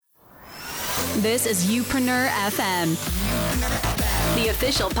This is Youpreneur FM, the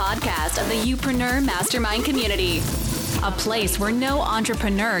official podcast of the Youpreneur Mastermind community. A place where no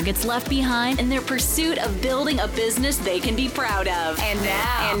entrepreneur gets left behind in their pursuit of building a business they can be proud of. And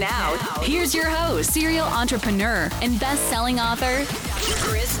now, here's your host, serial entrepreneur and best-selling author,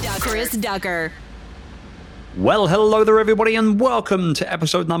 Chris Ducker. Well, hello there, everybody, and welcome to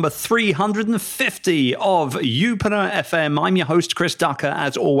episode number 350 of Youpreneur FM. I'm your host, Chris Ducker,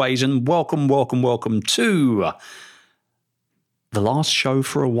 as always, and welcome to the last show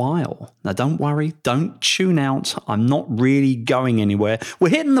for a while. Now, don't worry, don't tune out. I'm not really going anywhere. We're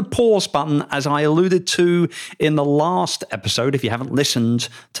hitting the pause button, as I alluded to in the last episode. If you haven't listened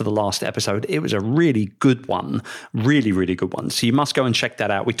to the last episode, it was a really good one. Really, really good one. So you must go and check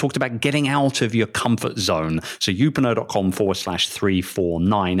that out. We talked about getting out of your comfort zone. So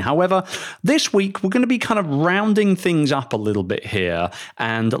youpreneur.com/349. However, this week, we're going to be kind of rounding things up a little bit here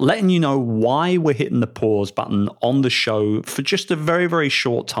and letting you know why we're hitting the pause button on the show for just a very, very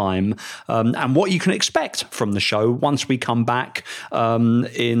short time, and what you can expect from the show once we come back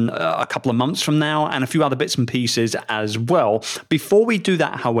in a couple of months from now, and a few other bits and pieces as well. Before we do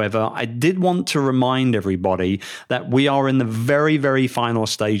that, however, I did want to remind everybody that we are in the very, very final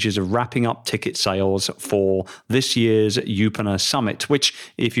stages of wrapping up ticket sales for this year's Youpreneur Summit, which,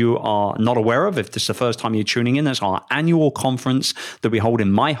 if you are not aware of, if this is the first time you're tuning in, that's our annual conference that we hold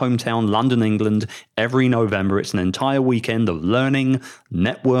in my hometown, London, England, every November. It's an entire weekend of learning,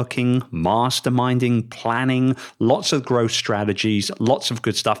 networking, masterminding, planning, lots of growth strategies, lots of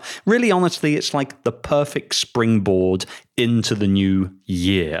good stuff. Really, honestly, it's like the perfect springboard into the new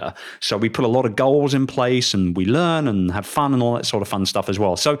year. So we put a lot of goals in place and we learn and have fun and all that sort of fun stuff as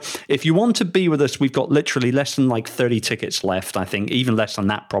well. So if you want to be with us, we've got literally less than like 30 tickets left, I think, even less than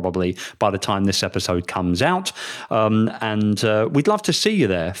that probably by the time this episode comes out. And we'd love to see you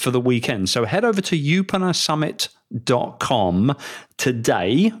there for the weekend. So head over to youpreneursummit.com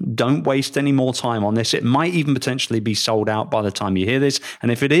today. Don't waste any more time on this. It might even potentially be sold out by the time you hear this.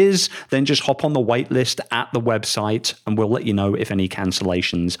 And if it is, then just hop on the wait list at the website and we'll let you know if any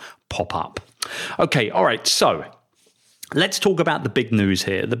cancellations pop up. Okay, all right, so let's talk about the big news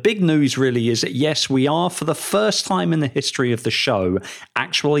here. The big news really is that, yes, we are, for the first time in the history of the show,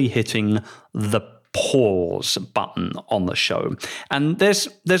 actually hitting the pause button on the show. And there's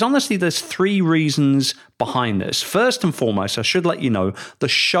three reasons behind this. First and foremost, I should let you know, the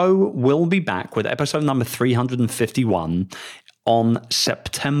show will be back with episode number 351 on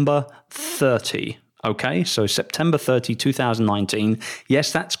September 30. Okay, so September 30, 2019.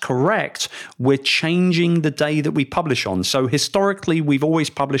 Yes, that's correct. We're changing the day that we publish on. So historically, we've always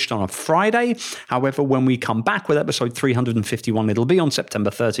published on a Friday. However, when we come back with episode 351, it'll be on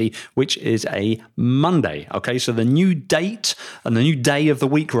September 30, which is a Monday. Okay, so the new date and the new day of the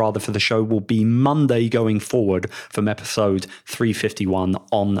week, rather, for the show will be Monday going forward from episode 351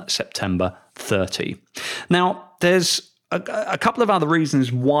 on September 30. Now, there's a couple of other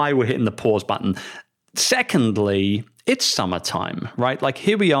reasons why we're hitting the pause button. Secondly, it's summertime, right? Like,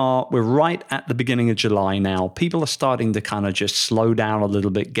 here we are, we're right at the beginning of July now. People are starting to kind of just slow down a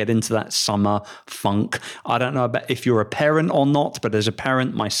little bit, get into that summer funk. I don't know about if you're a parent or not, but as a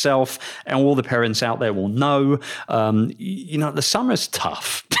parent myself, and all the parents out there will know, the summer's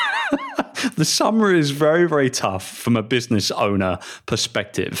tough. The summer is very, very tough from a business owner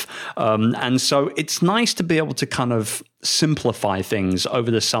perspective. And so it's nice to be able to kind of simplify things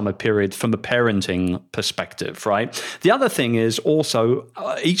over the summer period from a parenting perspective, right? The other thing is also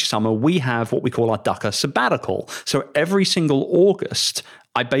each summer we have what we call our Ducker sabbatical. So every single August,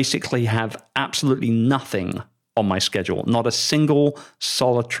 I basically have absolutely nothing on my schedule, not a single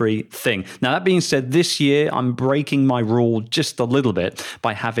solitary thing. Now, that being said, this year I'm breaking my rule just a little bit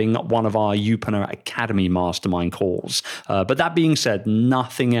by having one of our Youpreneur Academy mastermind calls. But that being said,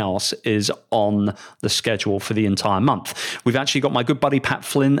 nothing else is on the schedule for the entire month. We've actually got my good buddy Pat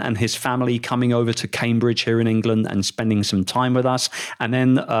Flynn and his family coming over to Cambridge here in England and spending some time with us. And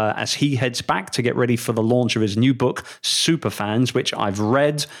then as he heads back to get ready for the launch of his new book, Superfans, which I've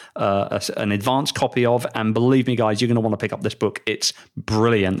read an advanced copy of, and believe me, guys, you're going to want to pick up this book. It's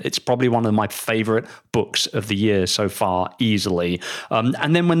brilliant. It's probably one of my favorite books of the year so far, easily.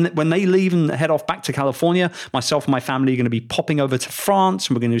 And then when they leave and head off back to California, myself and my family are going to be popping over to France,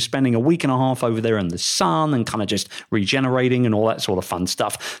 and we're going to be spending a week and a half over there in the sun and kind of just regenerating and all that sort of fun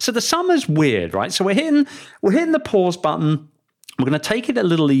stuff. So the summer's weird, right? So we're hitting the pause button. We're going to take it a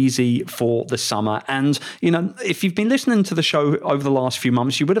little easy for the summer. And, if you've been listening to the show over the last few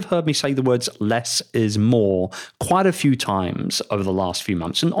months, you would have heard me say the words less is more quite a few times over the last few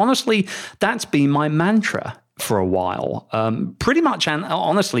months. And honestly, that's been my mantra for a while, pretty much, and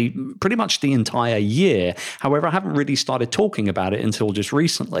honestly, pretty much the entire year. However, I haven't really started talking about it until just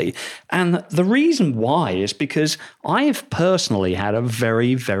recently. And the reason why is because I have personally had a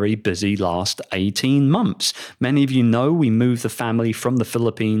very, very busy last 18 months. Many of you know we moved the family from the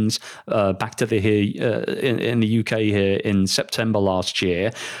Philippines back to in the UK here in September last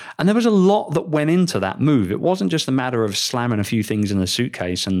year. And there was a lot that went into that move. It wasn't just a matter of slamming a few things in the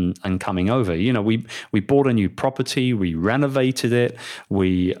suitcase and coming over. You know, we bought a new property, we renovated it,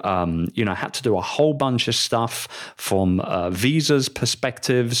 we had to do a whole bunch of stuff from visas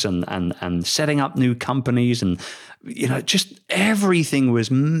perspectives and setting up new companies, and just everything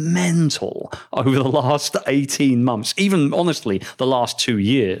was mental over the last 18 months, even honestly, the last 2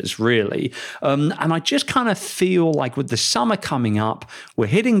 years, really. And I just kind of feel like with the summer coming up, we're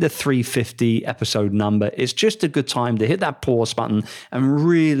hitting the 350 episode number. It's just a good time to hit that pause button and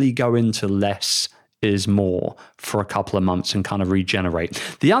really go into less is more for a couple of months and kind of regenerate.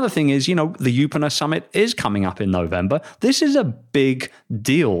 The other thing is, the Youpreneur Summit is coming up in November. This is a big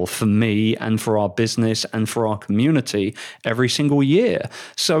deal for me and for our business and for our community every single year.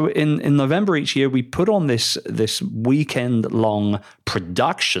 So in November each year, we put on this weekend-long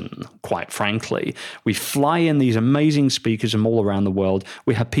production, quite frankly. We fly in these amazing speakers from all around the world.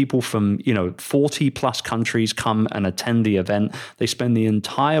 We have people from, 40-plus countries come and attend the event. They spend the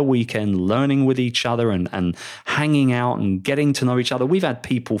entire weekend learning with each other and hanging out and getting to know each other. We've had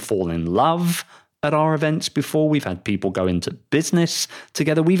people fall in love at our events before. We've had people go into business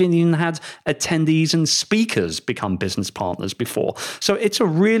together. We've even had attendees and speakers become business partners before. So it's a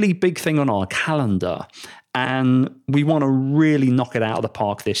really big thing on our calendar. And we want to really knock it out of the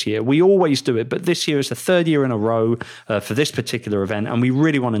park this year. We always do it, but this year is the third year in a row for this particular event, and we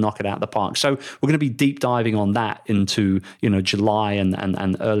really want to knock it out of the park. So we're going to be deep diving on that into July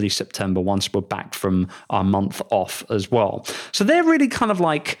and early September once we're back from our month off as well. So they're really kind of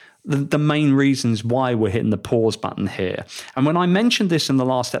like the main reasons why we're hitting the pause button here. And when I mentioned this in the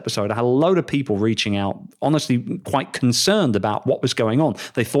last episode, I had a load of people reaching out, honestly, quite concerned about what was going on.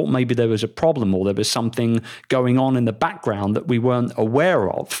 They thought maybe there was a problem or there was something going on in the background that we weren't aware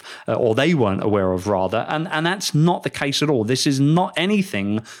of, or they weren't aware of, rather. And that's not the case at all. This is not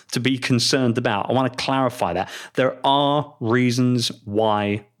anything to be concerned about. I want to clarify that. There are reasons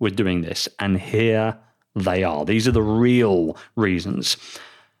why we're doing this, and here they are. These are the real reasons.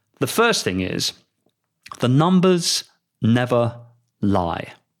 The first thing is the numbers never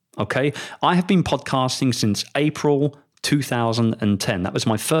lie, okay? I have been podcasting since April 2010. That was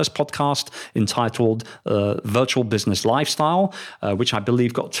my first podcast entitled Virtual Business Lifestyle, which I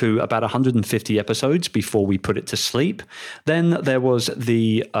believe got to about 150 episodes before we put it to sleep. Then there was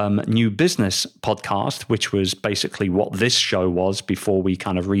the New Business podcast, which was basically what this show was before we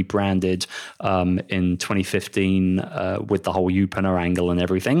kind of rebranded in 2015 with the whole Youpreneur angle and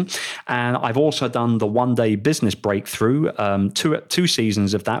everything. And I've also done the One Day Business Breakthrough, two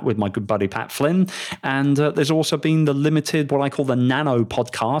seasons of that with my good buddy Pat Flynn. And there's also been the limited, what I call the Nano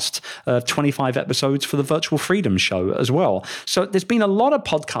podcast, 25 episodes for the Virtual Freedom Show as well. So there's been a lot of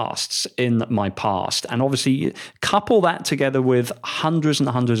podcasts in my past, and obviously couple that together with hundreds and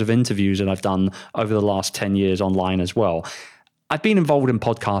hundreds of interviews that I've done over the last 10 years online as well. I've been involved in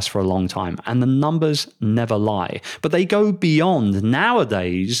podcasts for a long time, and the numbers never lie. But they go beyond,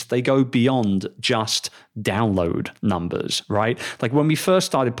 nowadays, they go beyond just download numbers, right? Like when we first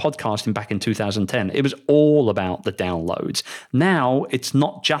started podcasting back in 2010, it was all about the downloads. Now, it's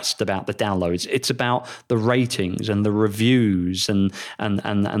not just about the downloads. It's about the ratings and the reviews and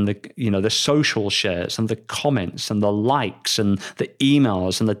the, the social shares and the comments and the likes and the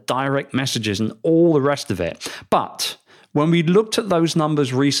emails and the direct messages and all the rest of it. But when we looked at those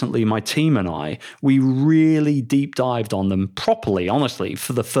numbers recently, my team and I, we really deep dived on them properly, honestly,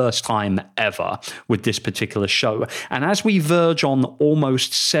 for the first time ever with this particular show. And as we verge on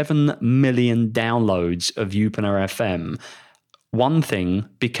almost 7 million downloads of Youpreneur FM, one thing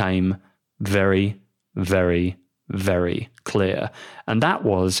became very, very, very clear. And that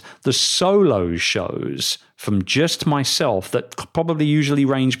was the solo shows from just myself that probably usually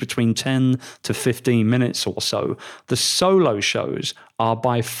range between 10 to 15 minutes or so. The solo shows are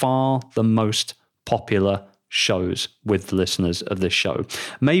by far the most popular shows with the listeners of this show.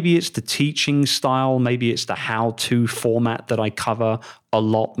 Maybe it's the teaching style, maybe it's the how-to format that I cover a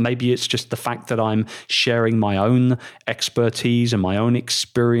lot. Maybe it's just the fact that I'm sharing my own expertise and my own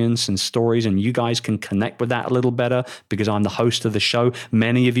experience and stories, and you guys can connect with that a little better because I'm the host of the show.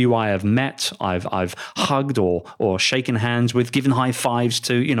 Many of you I have met, I've hugged or shaken hands with, given high fives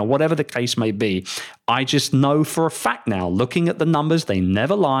to, whatever the case may be. I just know for a fact now, looking at the numbers, they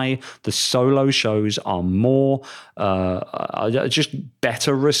never lie. The solo shows are more, just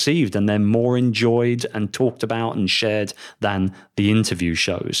better received, and they're more enjoyed and talked about and shared than the interview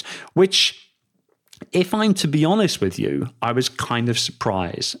shows, which, if I'm to be honest with you, I was kind of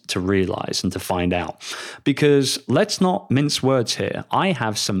surprised to realize and to find out, because let's not mince words here. I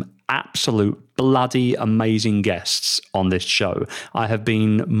have some absolute bloody amazing guests on this show. I have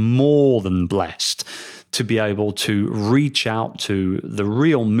been more than blessed to be able to reach out to the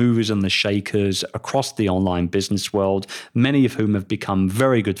real movers and the shakers across the online business world, many of whom have become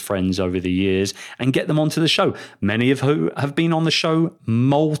very good friends over the years, and get them onto the show. Many of whom have been on the show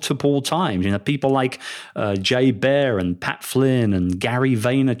multiple times. People like Jay Baer and Pat Flynn and Gary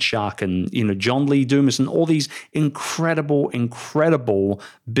Vaynerchuk and John Lee Dumas and all these incredible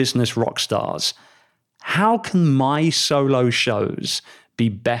business rock stars. How can my solo shows be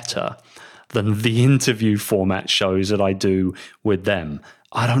better than the interview format shows that I do with them?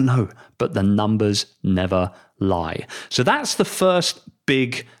 I don't know, but the numbers never lie. So that's the first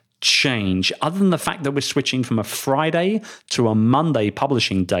big change, other than the fact that we're switching from a Friday to a Monday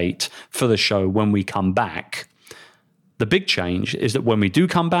publishing date for the show when we come back. The big change is that when we do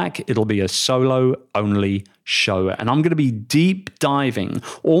come back, it'll be a solo-only show. And I'm going to be deep diving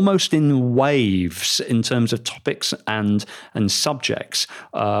almost in waves in terms of topics and subjects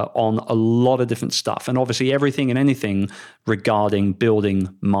on a lot of different stuff. And obviously everything and anything regarding building,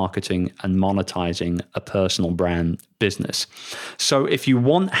 marketing, and monetizing a personal brand business. So if you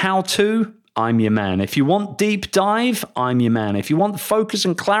want how-to, I'm your man. If you want deep dive, I'm your man. If you want focus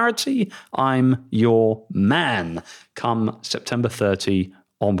and clarity, I'm your man. Come September 30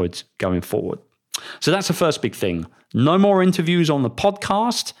 onwards going forward. So that's the first big thing. No more interviews on the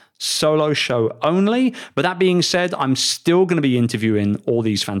podcast. Solo show only. But that being said, I'm still going to be interviewing all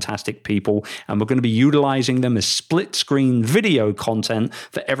these fantastic people, and we're going to be utilizing them as split screen video content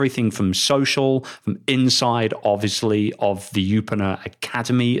for everything from social, from inside, obviously, of the Youpreneur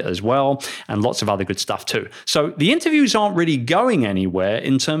Academy as well, and lots of other good stuff too. So the interviews aren't really going anywhere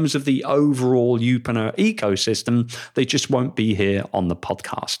in terms of the overall Youpreneur ecosystem. They just won't be here on the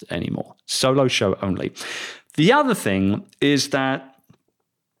podcast anymore. Solo show only. The other thing is that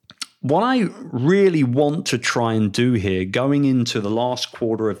what I really want to try and do here going into the last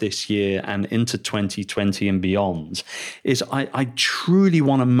quarter of this year and into 2020 and beyond is I truly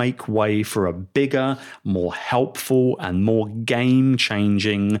want to make way for a bigger, more helpful and more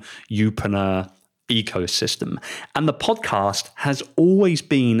game-changing Youpreneur ecosystem. And the podcast has always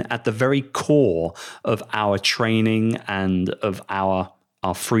been at the very core of our training and of our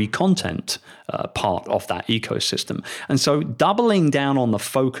free content part of that ecosystem. And so doubling down on the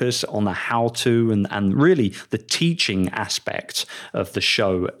focus on the how-to and really the teaching aspect of the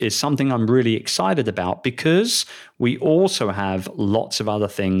show is something I'm really excited about, because we also have lots of other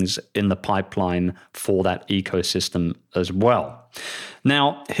things in the pipeline for that ecosystem as well.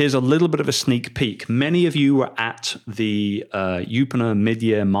 Now, here's a little bit of a sneak peek. Many of you were at the Youpreneur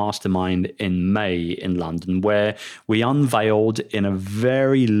Mid-Year Mastermind in May in London, where we unveiled in a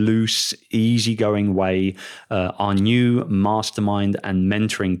very loose, easygoing way our new mastermind and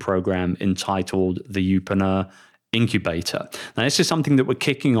mentoring program entitled the Youpreneur Incubator. Now, this is something that we're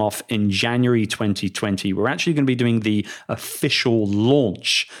kicking off in January 2020. We're actually going to be doing the official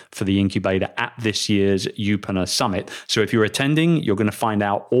launch for the incubator at this year's Youpreneur Summit. So if you're attending, you're going to find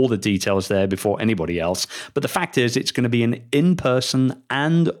out all the details there before anybody else. But the fact is, it's going to be an in-person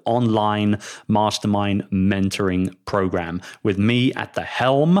and online mastermind mentoring program with me at the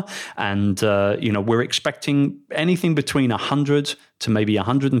helm. And, we're expecting anything between 100 to maybe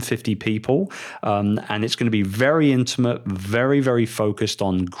 150 people. And it's going to be very intimate, very, very focused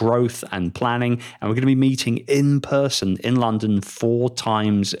on growth and planning. And we're going to be meeting in person in London 4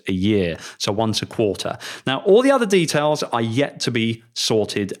 times a year, so once a quarter. Now, all the other details are yet to be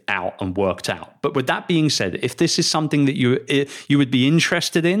sorted out and worked out. But with that being said, if this is something that you would be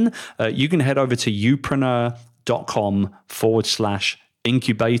interested in, you can head over to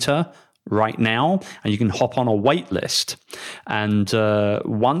youpreneur.com/incubator. right now, and you can hop on a wait list. And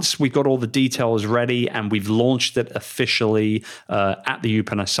once we've got all the details ready and we've launched it officially at the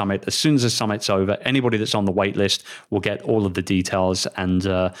Youpreneur Summit, as soon as the summit's over, anybody that's on the wait list will get all of the details, and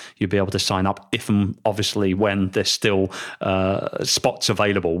you'll be able to sign up if and obviously when there's still spots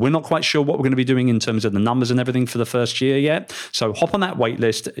available. We're not quite sure what we're going to be doing in terms of the numbers and everything for the first year yet. So hop on that wait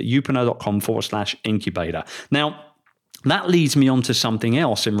list at youpreneur.com/incubator. Now, that leads me on to something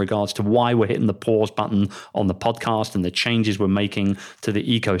else in regards to why we're hitting the pause button on the podcast and the changes we're making to the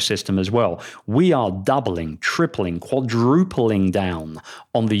ecosystem as well. We are doubling, tripling, quadrupling down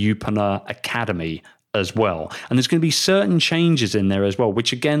on the Youpreneur Academy as well. And there's going to be certain changes in there as well,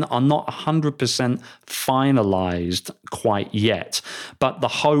 which again are not 100% finalized quite yet. But the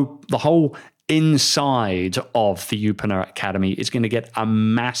whole inside of the Youpreneur Academy is going to get a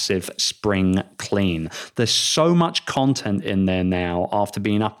massive spring clean. There's so much content in there now after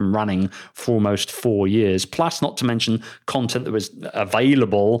being up and running for almost 4 years, plus not to mention content that was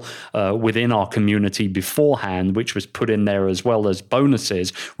available within our community beforehand, which was put in there as well as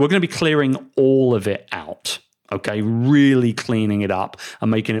bonuses. We're going to be clearing all of it out. Okay, really cleaning it up and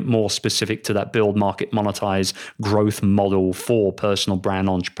making it more specific to that build, market, monetize growth model for personal brand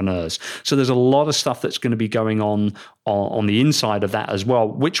entrepreneurs. So there's a lot of stuff that's going to be going on the inside of that as well,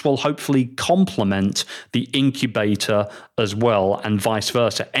 which will hopefully complement the incubator as well, and vice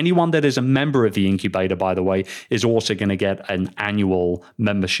versa. Anyone that is a member of the incubator, by the way, is also going to get an annual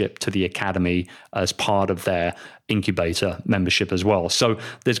membership to the academy as part of their incubator membership as well. So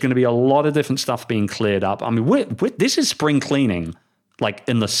there's going to be a lot of different stuff being cleared up. I mean, this is spring cleaning. Like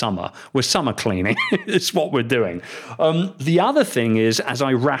in the summer, we're summer cleaning. It's what we're doing. The other thing is, as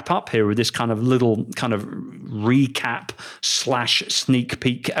I wrap up here with this kind of little kind of recap / sneak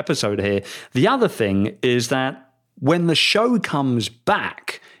peek episode here, the other thing is that when the show comes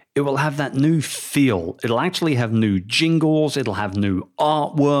back, it will have that new feel. It'll actually have new jingles. It'll have new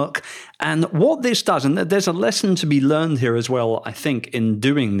artwork. And what this does, and there's a lesson to be learned here as well, I think, in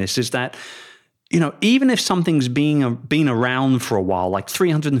doing this, is that, you know, even if something's been around for a while, like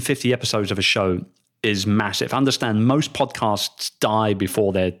 350 episodes of a show is massive. Understand, most podcasts die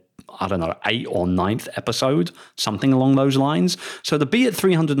before their, 8th or 9th episode, something along those lines. So to be at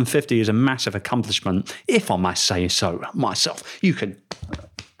 350 is a massive accomplishment, if I must say so myself. You can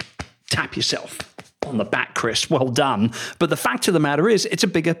tap yourself on the back, Chris. Well done. But the fact of the matter is, it's a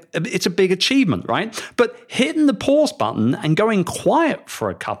big achievement, right? But hitting the pause button and going quiet for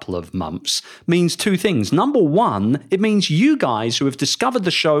a couple of months means two things. Number one, it means you guys who have discovered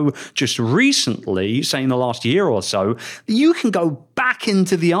the show just recently, say in the last year or so, you can go back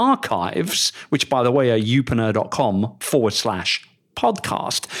into the archives, which by the way are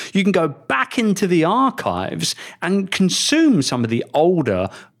youpreneur.com/podcast. You can go back into the archives and consume some of the older,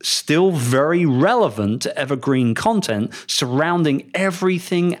 still very relevant evergreen content surrounding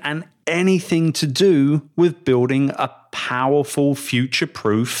everything and anything to do with building a powerful,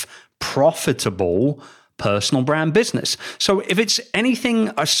 future-proof, profitable personal brand business. So if it's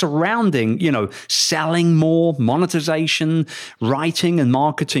anything surrounding, selling more, monetization, writing and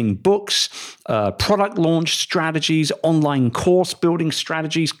marketing books, product launch strategies, online course building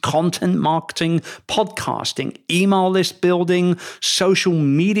strategies, content marketing, podcasting, email list building, social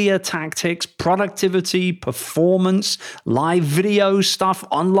media tactics, productivity, performance, live video stuff,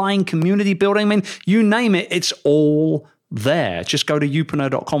 online community building, I mean, you name it, it's all there. Just go to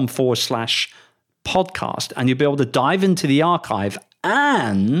youpreneur.com/podcast and you'll be able to dive into the archive.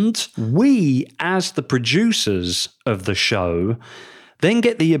 And we, as the producers of the show, then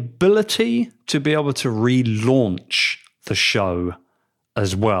get the ability to be able to relaunch the show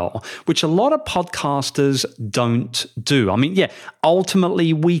as well, which a lot of podcasters don't do. I mean,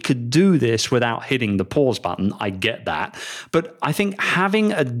 ultimately we could do this without hitting the pause button. I get that. But I think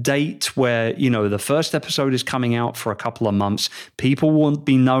having a date where, the first episode is coming out for a couple of months, people won't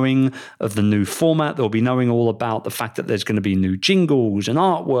be knowing of the new format. They'll be knowing all about the fact that there's going to be new jingles and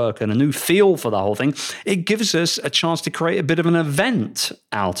artwork and a new feel for the whole thing. It gives us a chance to create a bit of an event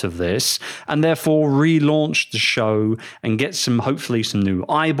out of this and therefore relaunch the show and get hopefully some new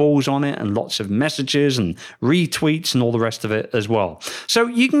eyeballs on it and lots of messages and retweets and all the rest of it as well. So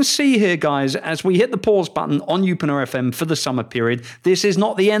you can see here, guys, as we hit the pause button on Youpreneur FM for the summer period, this is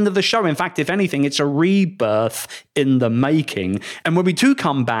not the end of the show. In fact, if anything, it's a rebirth in the making. And when we do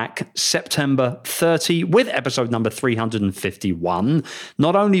come back September 30 with episode number 351,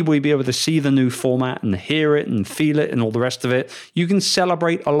 not only will we be able to see the new format and hear it and feel it and all the rest of it, you can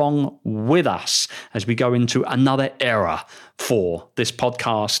celebrate along with us as we go into another era for this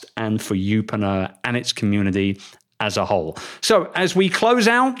podcast and for Youpreneur and its community as a whole. So as we close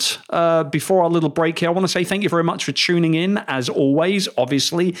out, before our little break here, I want to say thank you very much for tuning in. As always,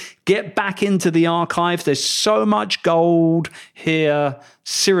 obviously, get back into the archive. There's so much gold here.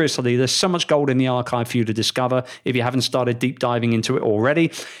 Seriously, there's so much gold in the archive for you to discover if you haven't started deep diving into it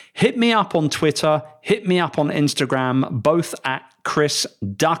already. Hit me up on Twitter, hit me up on Instagram, both at Chris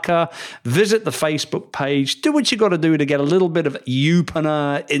Ducker. Visit the Facebook page. Do what you got to do to get a little bit of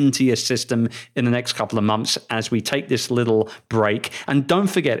Youpreneur into your system in the next couple of months as we take this little break. And don't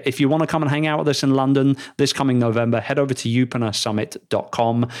forget, if you want to come and hang out with us in London this coming November, head over to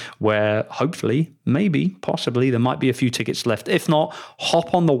youpreneursummit.com, where hopefully, maybe, possibly, there might be a few tickets left. If not,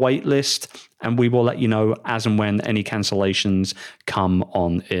 hop on the wait list and we will let you know as and when any cancellations come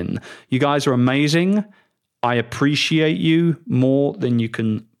on in. You guys are amazing. I appreciate you more than you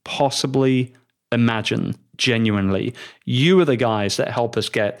can possibly imagine, genuinely. You are the guys that help us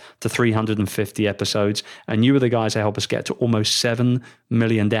get to 350 episodes, and you are the guys that help us get to almost 7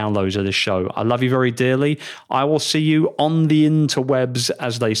 million downloads of this show. I love you very dearly. I will see you on the interwebs,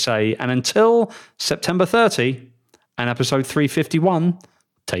 as they say. And until September 30 and episode 351,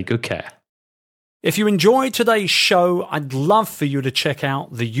 take good care. If you enjoyed today's show, I'd love for you to check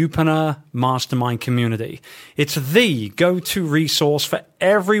out the Youpreneur Mastermind community. It's the go-to resource for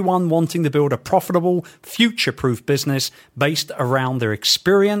everyone wanting to build a profitable, future-proof business based around their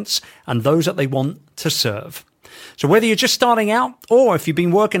experience and those that they want to serve. So whether you're just starting out or if you've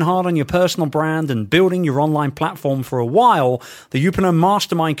been working hard on your personal brand and building your online platform for a while, the Youpreneur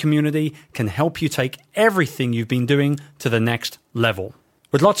Mastermind community can help you take everything you've been doing to the next level.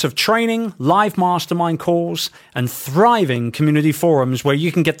 With lots of training, live mastermind calls, and thriving community forums where you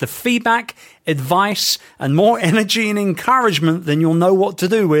can get the feedback, advice, and more energy and encouragement than you'll know what to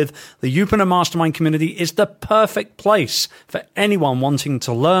do with, the Youpreneur Mastermind community is the perfect place for anyone wanting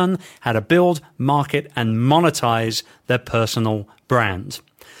to learn how to build, market, and monetize their personal brand.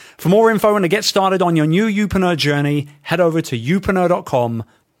 For more info and to get started on your new Youpreneur journey, head over to youpreneur.com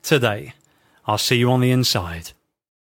today. I'll see you on the inside.